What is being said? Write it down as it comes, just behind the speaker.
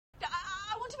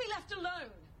left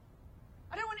alone.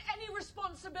 I don't want any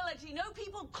responsibility, no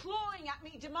people clawing at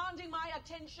me, demanding my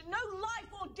attention, no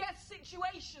life or death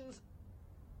situations.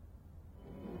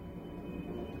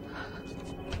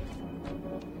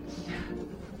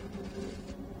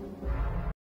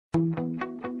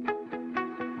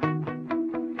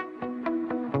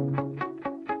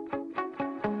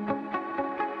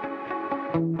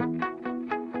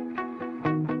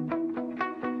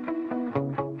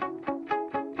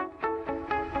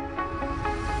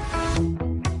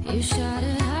 You shut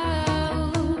it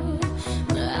out,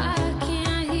 but I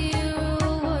can't hear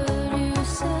a word you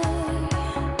say.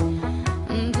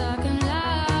 I'm talking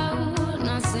loud,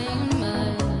 not saying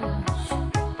much.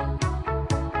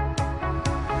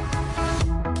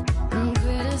 I'm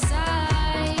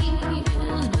criticized,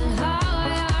 but how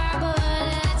your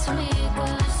bullets make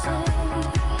us say.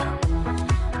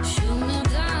 Shoot me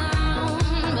down,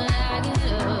 but I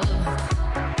get up.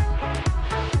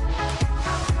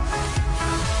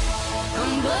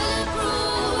 I'm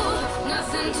bulletproof,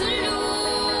 nothing to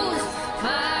lose.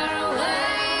 Far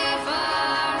away,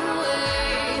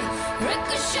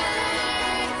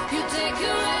 ricochet. You take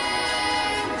your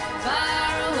aim.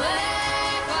 Far away.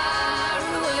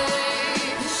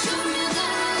 You shoot me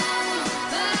down,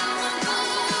 but I won't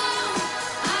fall.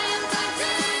 I am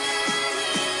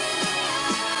titanium.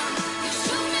 You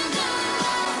shoot me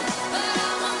down, but I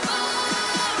won't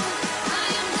fall. I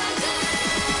am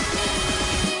titanium.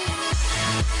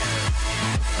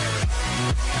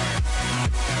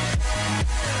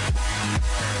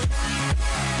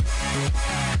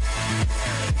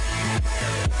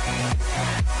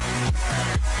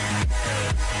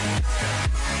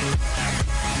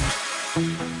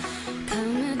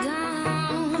 Calm me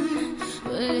down,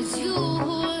 but it's you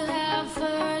who have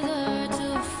further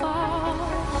to fall.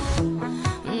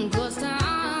 Ghost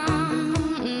town,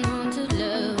 haunted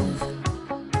love.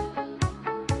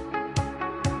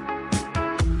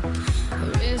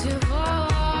 Raise your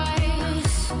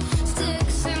voice.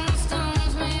 Sticks and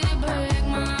stones may break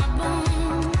my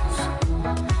bones.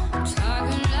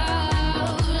 Talking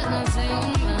loud, not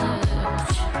saying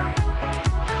much.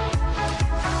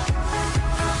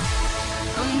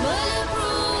 I'm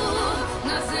bulletproof,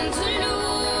 nothing to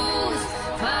lose.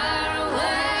 Far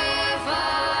away,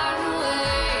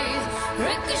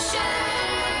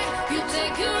 ricochet. You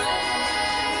take your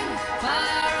aim.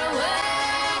 Far away.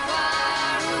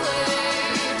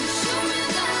 You shoot me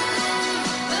down,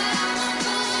 but I won't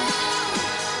fall.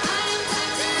 I am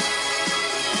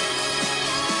titanium.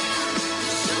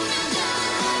 You shoot me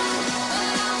down,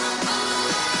 but I won't fall.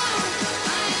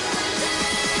 I am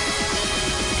titanium.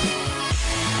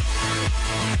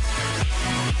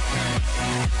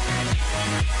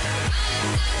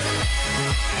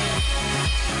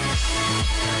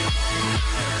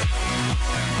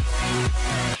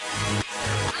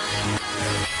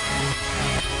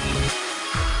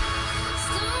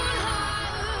 Stone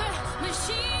heart,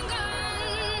 machine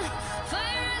gun,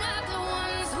 firing at the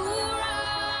ones who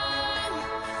run.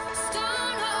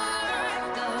 Stone heart,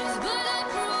 those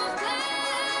bulletproof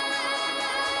glass.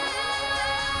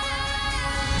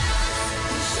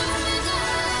 You shoot me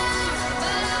down,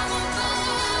 but I won't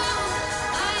fall.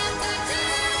 I am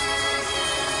titanium.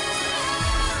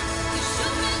 You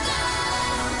shoot me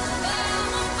down, but I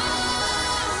won't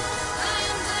fall. I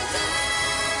am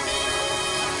titanium.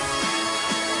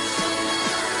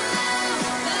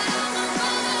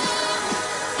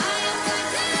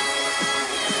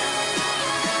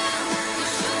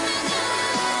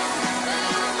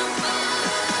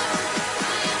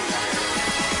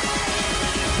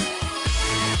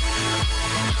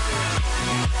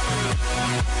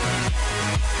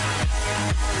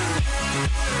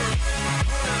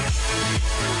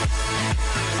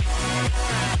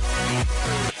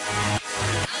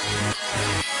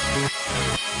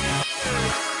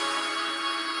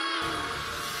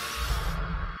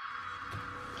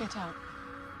 Get out.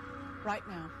 Right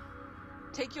now.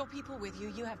 Take your people with you.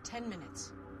 You have 10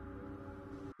 minutes.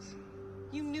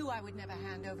 You knew I would never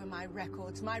hand over my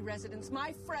records, my residence,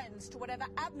 my friends to whatever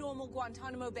abnormal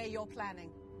Guantanamo Bay you're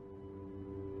planning.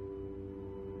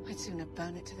 I'd sooner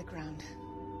burn it to the ground.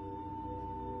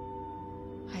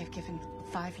 I have given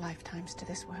 5 lifetimes to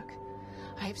this work.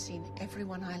 I have seen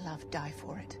everyone I love die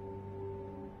for it.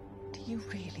 Do you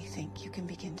really think you can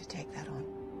begin to take that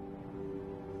on?